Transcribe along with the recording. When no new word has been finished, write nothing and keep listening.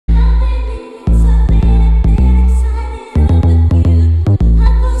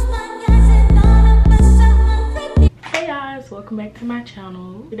welcome back to my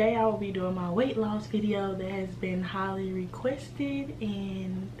channel. Today I will be doing my weight loss video that has been highly requested,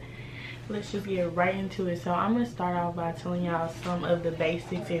 and let's just get right into it. So I'm gonna start off by telling y'all some of the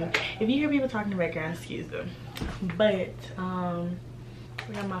basics, and if you hear people talking in the background, excuse them. But I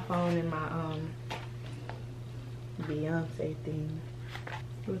got my phone in my Beyonce thing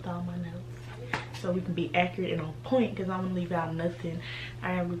with all my notes, so we can be accurate and on point, because I'm gonna leave out nothing.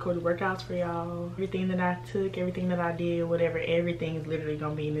 I have recorded workouts for y'all, everything that I took, everything that I did, whatever, everything is literally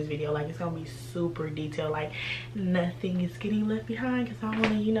gonna be in this video. Like, it's gonna be super detailed, like nothing is getting left behind, because I want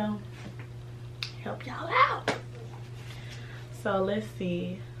to, you know, help y'all out. So let's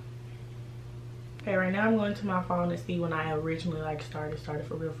see. Okay, right now I'm going to my phone to see when I originally like started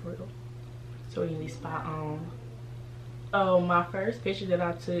for real. So we can be spot on. Oh, my first picture that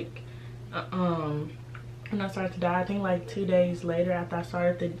I took when I started to diet, I think like 2 days later after I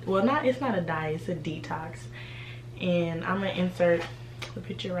started the, well, it's not a diet, it's a detox. And I'm gonna insert the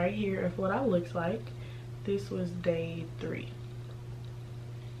picture right here of what I looked like. This was day 3.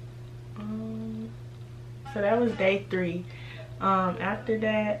 So that was day 3. After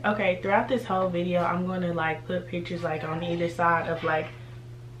that, okay, throughout this whole video I'm gonna like put pictures like on either side of like,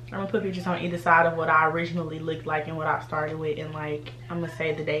 I'm gonna put pictures on either side of what I originally looked like and what I started with, and like I'm gonna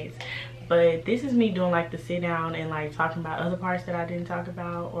say the dates. But this is me doing like the sit down and like talking about other parts that I didn't talk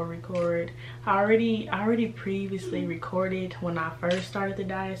about or record. I already previously recorded when I first started the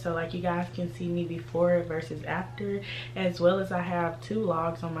diet, so like you guys can see me before versus after, as well as I have 2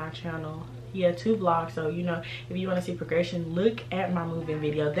 vlogs on my channel. Yeah, 2 vlogs. So, you know, if you want to see progression, look at my moving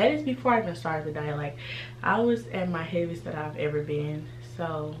video. That is before I even started the diet. Like, I was at my heaviest that I've ever been.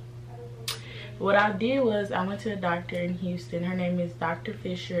 So what I did was I went to a doctor in Houston. Her name is Dr.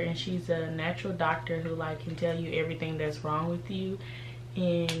 Fisher, and she's a natural doctor who like can tell you everything that's wrong with you.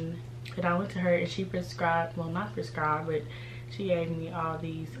 And I went to her and she prescribed, well, not prescribed, but she gave me all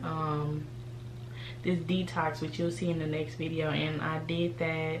these this detox, which you'll see in the next video. And I did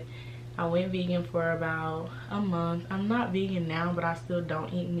that. I went vegan for about a month. I'm not vegan now, but I still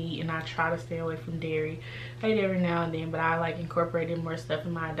don't eat meat, and I try to stay away from dairy. I eat every now and then, but I like incorporated more stuff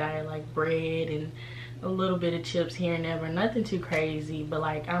in my diet, like bread and a little bit of chips here and there, but nothing too crazy. But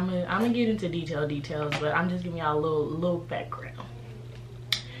like I'm gonna get into details, but I'm just giving y'all a little background.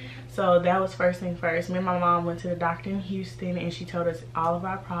 So that was first thing first. Me and my mom went to the doctor in Houston, and she told us all of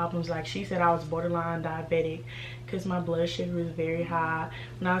our problems. Like, she said I was borderline diabetic because my blood sugar was very high.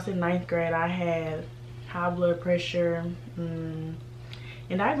 When I was in 9th grade, I had high blood pressure, and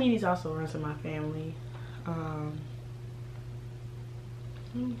diabetes also runs in my family. Let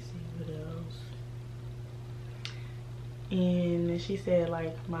me see what else. And she said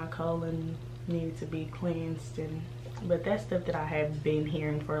like my colon needed to be cleansed, but that's stuff that I have been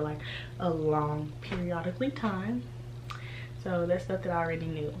hearing for like a long periodically time. So that's stuff that I already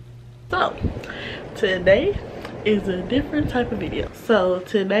knew. So today is a different type of video. So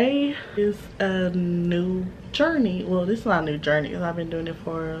today is a new journey. Well, this is not a new journey because I've been doing it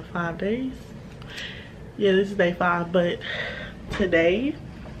for 5 days. Yeah, this is day 5, but today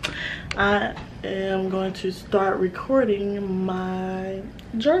I am going to start recording my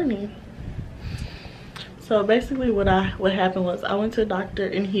journey. So basically what happened was I went to a doctor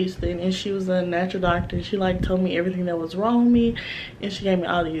in Houston, and she was a natural doctor. She like told me everything that was wrong with me, and she gave me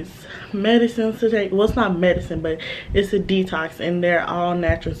all these medicines to take. Well, it's not medicine, but it's a detox, and they're all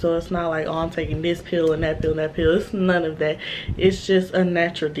natural. So it's not like, oh, I'm taking this pill and that pill and that pill. It's none of that. It's just a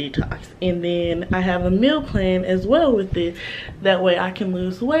natural detox. And then I have a meal plan as well with it. That way I can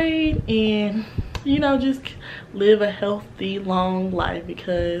lose weight and, you know, just live a healthy long life,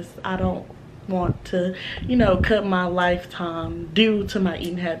 because I don't want to, you know, cut my lifetime due to my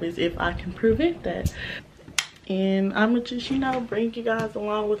eating habits if I can prevent that. And I'm gonna just, you know, bring you guys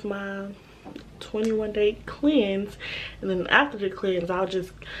along with my 21-day cleanse, and then after the cleanse I'll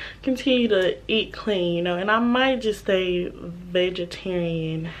just continue to eat clean, you know, and I might just stay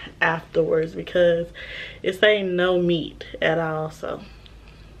vegetarian afterwards, because it's saying no meat at all. So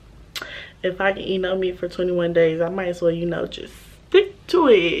if I can eat no meat for 21 days, I might as well, you know, just stick to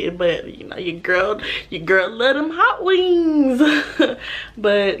it. But you know, your girl love them hot wings.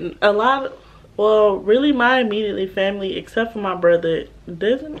 But a lot of, well, really my immediate family, except for my brother,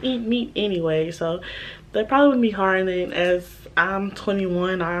 doesn't eat meat anyway, so that probably would be hard. And then as I'm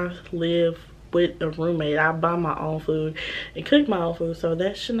 21, I live with a roommate. I buy my own food and cook my own food, so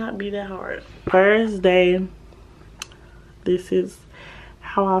that should not be that hard. First day, this is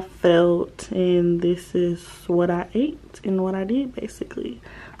how I felt, and this is what I ate and what I did basically.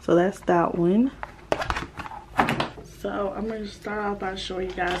 So that's that one. So I'm going to start off by showing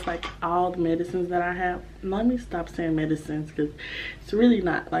you guys like all the medicines that I have. Let me stop saying medicines because it's really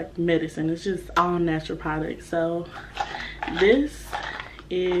not like medicine. It's just all natural products. So this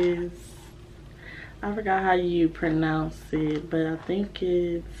is, I forgot how you pronounce it, but I think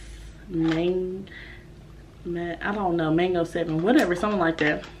it's I don't know, mango 7, whatever, something like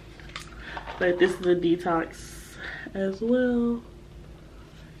that. But this is a detox as well.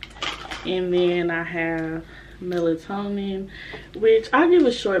 And then I have melatonin, which I'll give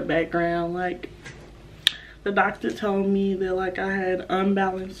a short background. Like, the doctor told me that like I had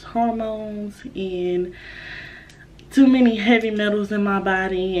unbalanced hormones and too many heavy metals in my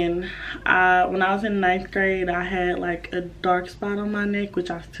body. And when I was in 9th grade, I had like a dark spot on my neck,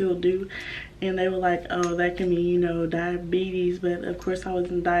 which I still do. And they were like, oh, that can be, you know, diabetes. But of course I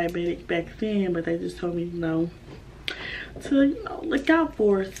wasn't diabetic back then, but they just told me, you know, to, you know, look out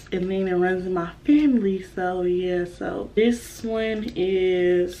for it. And then it runs in my family. So yeah, so this one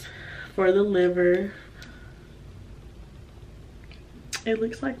is for the liver. It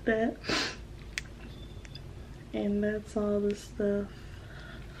looks like that. And that's all the stuff.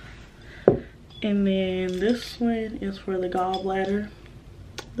 And then this one is for the gallbladder.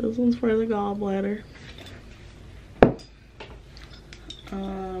 This one's for the gallbladder.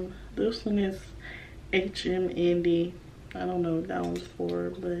 This one is HMND. I don't know what that one's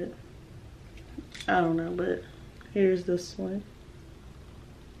for, but I don't know, but here's this one.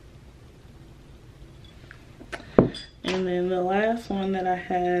 And then the last one that I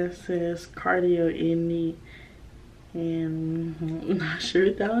have says cardio in and I'm not sure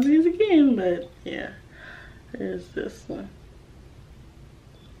what that one is again, but yeah, there's this one.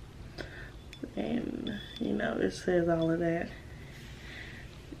 And you know, it says all of that.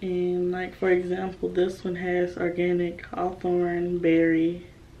 And like, for example, this one has organic hawthorn berry,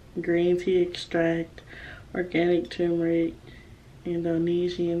 green tea extract, organic turmeric,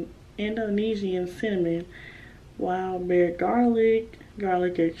 Indonesian cinnamon, wild bear garlic,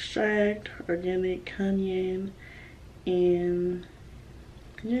 garlic extract, organic cayenne, and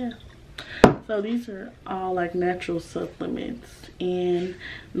yeah. So these are all like natural supplements, and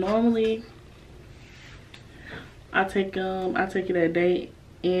normally I take it at day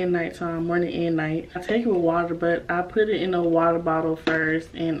and nighttime, morning and night. I take it with water, but I put it in a water bottle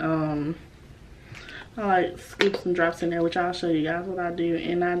first, and I like scoop some drops in there, which I'll show you guys what I do.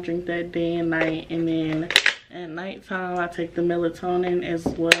 And I drink that day and night, and then at nighttime I take the melatonin as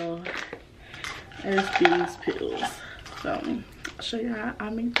well as these pills. So I'll show you how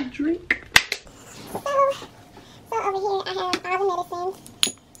I make the drink. So over here I have all the medicines,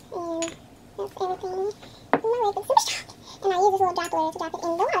 and that's everything. My leg is super strong, and I use this little dropper to drop it in the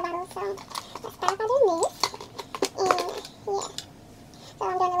water bottle. So let's start off by doing this, and yeah. So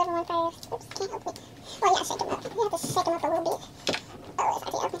I'm doing the liver one first. Oops, can't open it. Well, yeah, shake them up. You have to shake them up a little bit. Oh, it's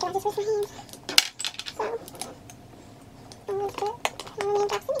already open. Can I just with my hands? So I'm going to put all the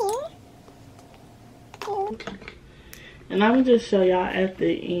drops in here. And I'm gonna just show y'all at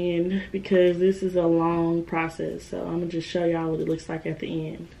the end because this is a long process. So I'm gonna just show y'all what it looks like at the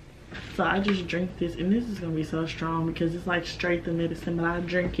end. So I just drink this, and this is gonna be so strong because it's like straight to medicine, but I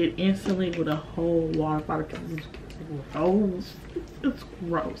drink it instantly with a whole water bottle because it's gross. It's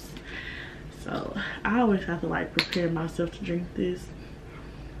gross. So I always have to like prepare myself to drink this.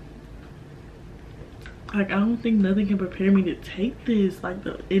 Like, I don't think nothing can prepare me to take this. Like,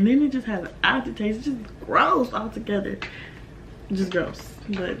 and then it just has an aftertaste. It's just gross altogether. It's just gross,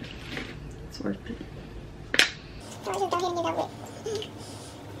 but it's worth it. So I just go ahead and get over it.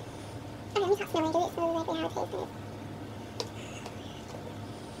 Okay, let me stop smelling. Do it so exactly how it tastes.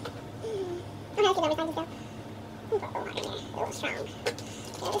 Okay, let's get over it. I just go. Put a little water in there. A little strong. Yeah,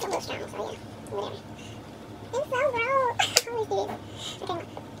 it's a little strong, so yeah, whatever. It's so gross. I always do this. Okay, look.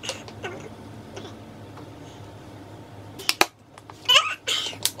 I don't know.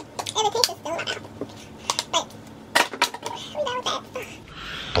 And the taste is still not out. But we're done with that.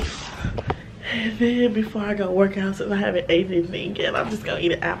 And then before I go work out, since I haven't ate anything yet, I'm just gonna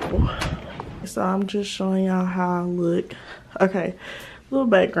eat an apple. So I'm just showing y'all how I look. Okay, little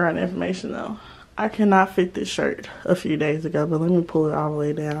background information though. I cannot fit this shirt a few days ago, but let me pull it all the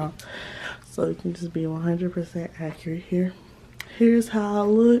way down so it can just be 100% accurate here. Here's how I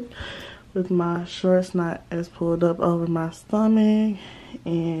look with my shorts not as pulled up over my stomach.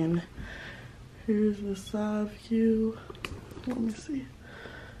 And here's the side view. Let me see.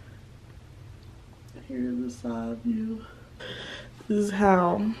 Here's the side view. This is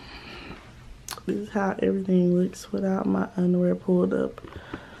how everything looks without my underwear pulled up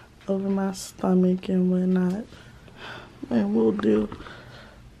over my stomach and whatnot. And we'll do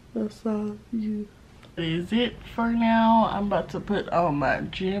the side view. is it for now. I'm about to put on my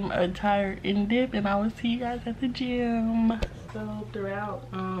gym attire and dip, and I will see you guys at the gym. So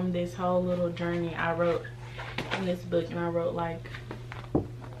throughout this whole little journey, I wrote in this book, and I wrote like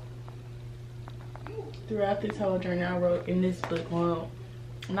throughout this whole journey I wrote in this book, well,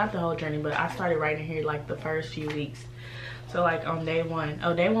 not the whole journey, but I started writing here like the first few weeks. So like on day one,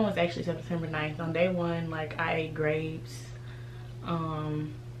 oh, day one was actually September 9th. On day one, like I ate grapes,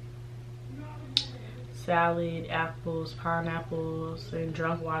 salad, apples, pineapples, and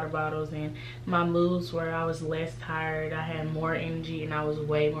drunk water bottles. And my moods were, I was less tired, I had more energy, and I was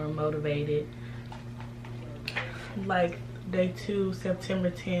way more motivated. Like day two,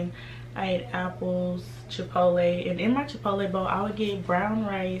 September 10th, I ate apples, Chipotle, and in my Chipotle bowl I would get brown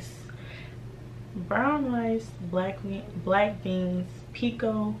rice, black beans,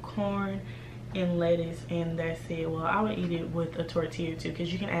 pico, corn, and lettuce, and that's it. Well, I would eat it with a tortilla too,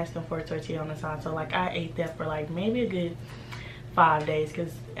 because you can ask them for a tortilla on the side. So like I ate that for like maybe a good 5 days,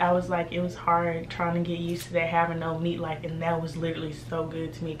 because I was like, it was hard trying to get used to that, having no meat, like, and that was literally so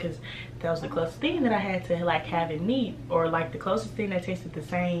good to me, because that was the closest thing that I had to like having meat, or like the closest thing that tasted the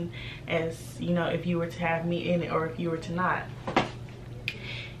same as, you know, if you were to have meat in it or if you were to not.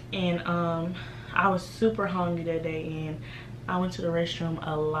 And I was super hungry that day, and I went to the restroom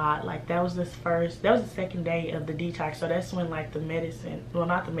a lot. Like that was the second day of the detox. So that's when like the medicine, well,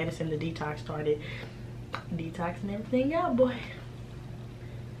 not the medicine, the detox started. Detoxing everything out, boy.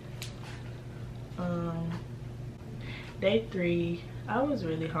 Day 3, I was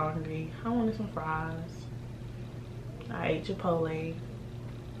really hungry. I wanted some fries. I ate Chipotle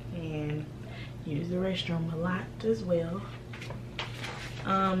and used the restroom a lot as well.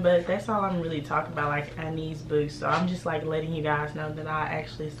 But that's all I'm really talking about, like, in these books. So I'm just like letting you guys know that I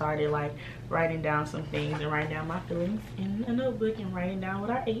actually started like writing down some things and writing down my feelings in a notebook and writing down what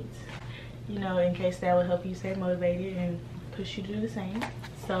I ate, you know, in case that would help you stay motivated and push you to do the same.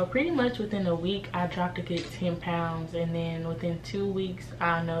 So pretty much within a week I dropped a good 10 pounds, and then within 2 weeks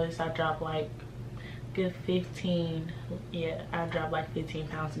I noticed I dropped like good 15. Yeah, I dropped like 15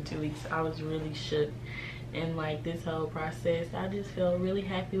 pounds in 2 weeks. I was really shook. And like this whole process, I just felt really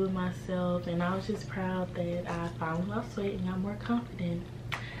happy with myself, and I was just proud that I finally lost weight and got more confident.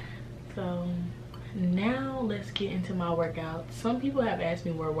 So now let's get into my workouts. Some people have asked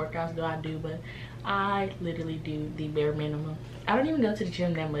me what workouts do I do, but I literally do the bare minimum. I don't even go to the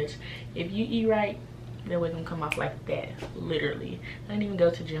gym that much. If you eat right, that way gonna come off like that, literally. I didn't even go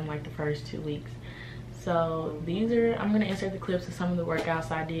to the gym like the first 2 weeks. So these are, I'm gonna insert the clips of some of the workouts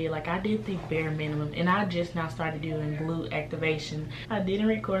I did. Like I did the bare minimum, and I just now started doing glute activation. I didn't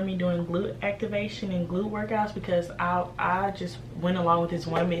record me doing glute activation and glute workouts because I just went along with this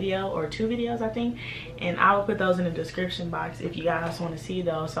one video or 2 videos I think, and I will put those in the description box if you guys want to see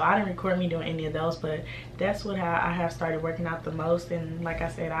those. So I didn't record me doing any of those, but that's what I have started working out the most. And like I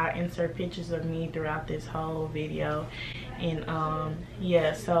said, I insert pictures of me throughout this whole video. And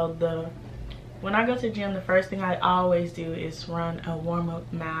yeah, so when I go to the gym, the first thing I always do is run a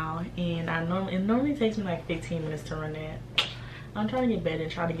warm-up mile, and it normally takes me like 15 minutes to run that. I'm trying to get better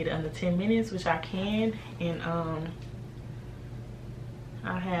and try to get it under 10 minutes, which I can. And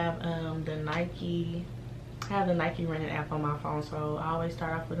I have the Nike running app on my phone, so I always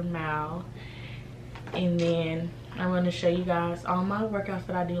start off with a mile. And then I'm going to show you guys all my workouts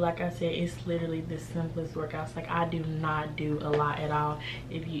that I do. Like I said, it's literally the simplest workouts. Like I do not do a lot at all.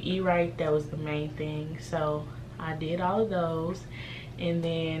 If you eat right, that was the main thing. So I did all of those. And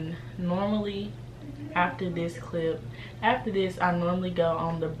then normally after this, I normally go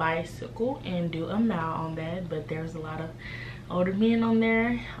on the bicycle and do a mile on that. But there's a lot of older men on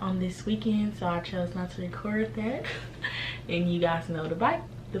there on this weekend, so I chose not to record that. And you guys know the bike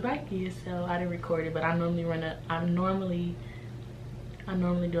is, so I didn't record it. But I normally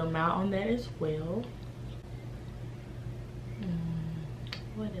do a mile on that as well.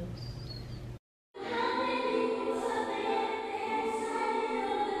 What else?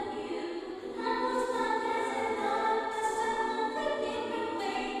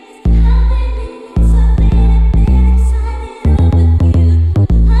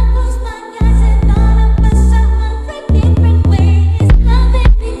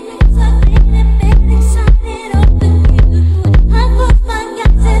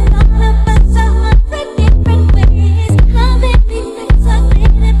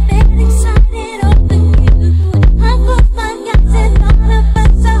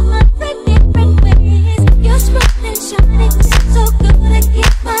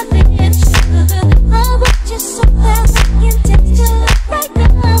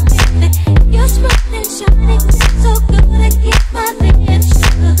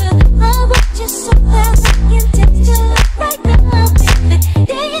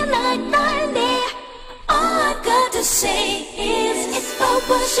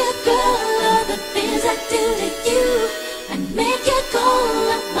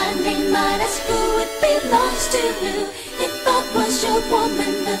 but as who it belongs to. If I was your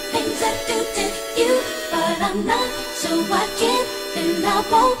woman, the things I do to you, but I'm not, so I can't and I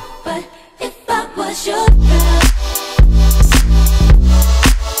won't. But if I was your girl,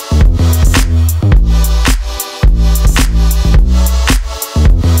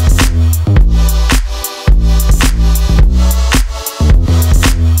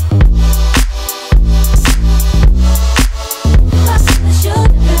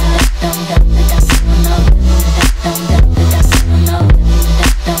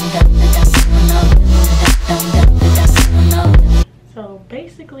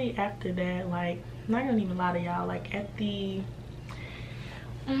 after that, like, I'm not gonna even lie to y'all, like at the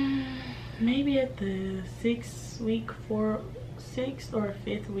maybe at the 6th or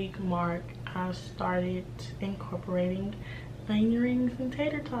 5th week mark, I started incorporating onion rings and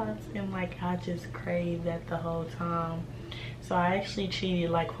tater tots, and like I just craved that the whole time. So I actually cheated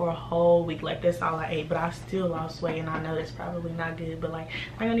like for a whole week. Like that's all I ate, but I still lost weight, and I know that's probably not good, but like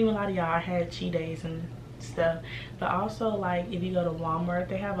I'm not gonna even lie to y'all, I had cheat days and stuff. But also, like, if you go to Walmart,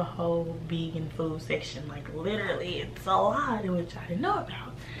 they have a whole vegan food section. Like literally it's a lot, which I didn't know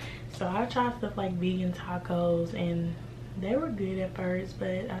about. So I tried stuff like vegan tacos, and they were good at first,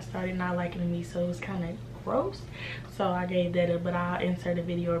 but I started not liking the meat, so it was kind of gross, so I gave that up. But I'll insert a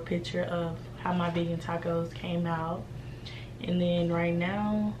video or picture of how my vegan tacos came out. And then right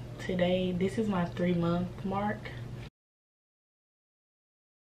now, today, this is my 3-month mark.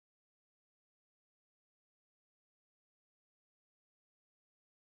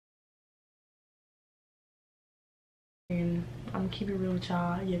 And I'm gonna keep it real with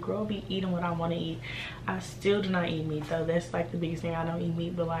y'all. Your girl be eating what I want to eat. I still do not eat meat though. That's like the biggest thing. I don't eat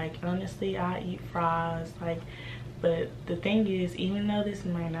meat, but like honestly, I eat fries. Like, but the thing is, even though this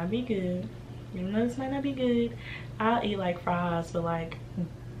might not be good, I'll eat like fries. But like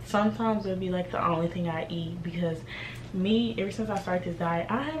sometimes it'll be like the only thing I eat, because me, ever since I started this diet,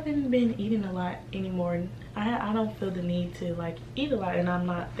 I haven't been eating a lot anymore. I don't feel the need to like eat a lot, and I'm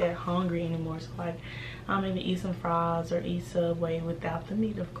not that hungry anymore. So like I'll maybe eat some fries or eat Subway without the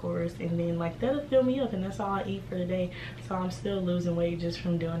meat, of course, and then like that'll fill me up, and that's all I eat for the day. So I'm still losing weight just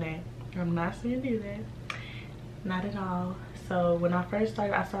from doing that. I'm not saying do that, not at all. So when I first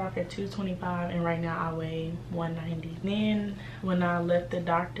started, I started off at 225, and right now I weigh 190. Then when I left the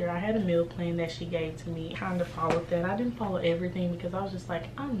doctor, I had a meal plan that she gave to me. Kind of followed that. I didn't follow everything because I was just like,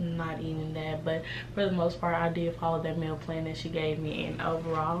 I'm not eating that. But for the most part, I did follow that meal plan that she gave me, and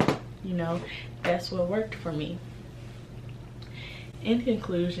overall, you know, that's what worked for me. In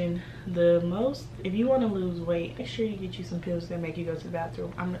conclusion, if you want to lose weight, make sure you get you some pills that make you go to the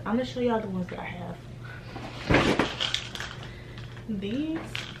bathroom. I'm gonna show y'all the ones that I have. These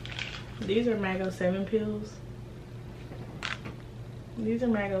are Mango 7 pills. These are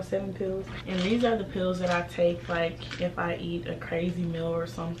Mango 7 pills, and these are the pills that I take like if I eat a crazy meal or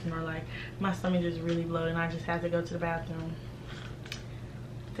something, or like my stomach is really bloated and I just have to go to the bathroom.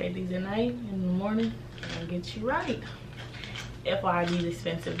 Take these at night, in the morning, and get you right. FYI, these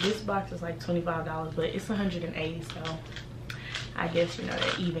expensive. This box is like $25, but it's 180, so I guess, you know,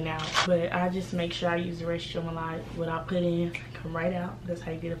 they even out. But I just make sure I use the restroom a lot. What I put in come right out. That's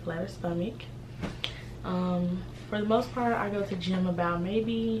how you get a flatter stomach. For the most part, I go to gym about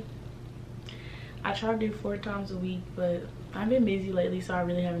maybe, I try to do 4 times a week, but I've been busy lately, so I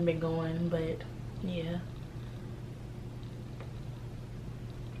really haven't been going. But yeah,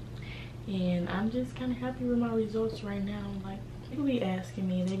 and I'm just kind of happy with my results right now. Like, people be asking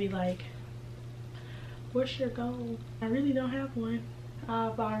me, they be like, what's your goal? I really don't have one.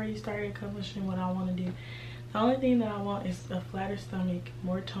 I've already started accomplishing what I want to do. The only thing that I want is a flatter stomach,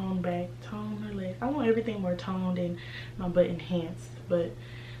 more toned back, tone her legs. I want everything more toned and my butt enhanced. But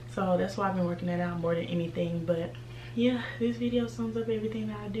so that's why I've been working that out more than anything. But yeah, this video sums up everything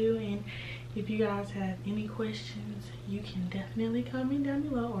that I do, and if you guys have any questions, you can definitely comment down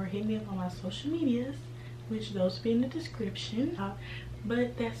below or hit me up on my social medias, which those will be in the description.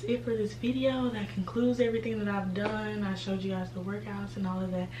 But that's it for this video. That concludes everything that I've done. I showed you guys the workouts and all of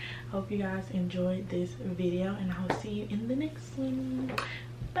that. I hope you guys enjoyed this video, and I will see you in the next one.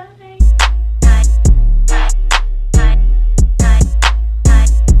 Bye.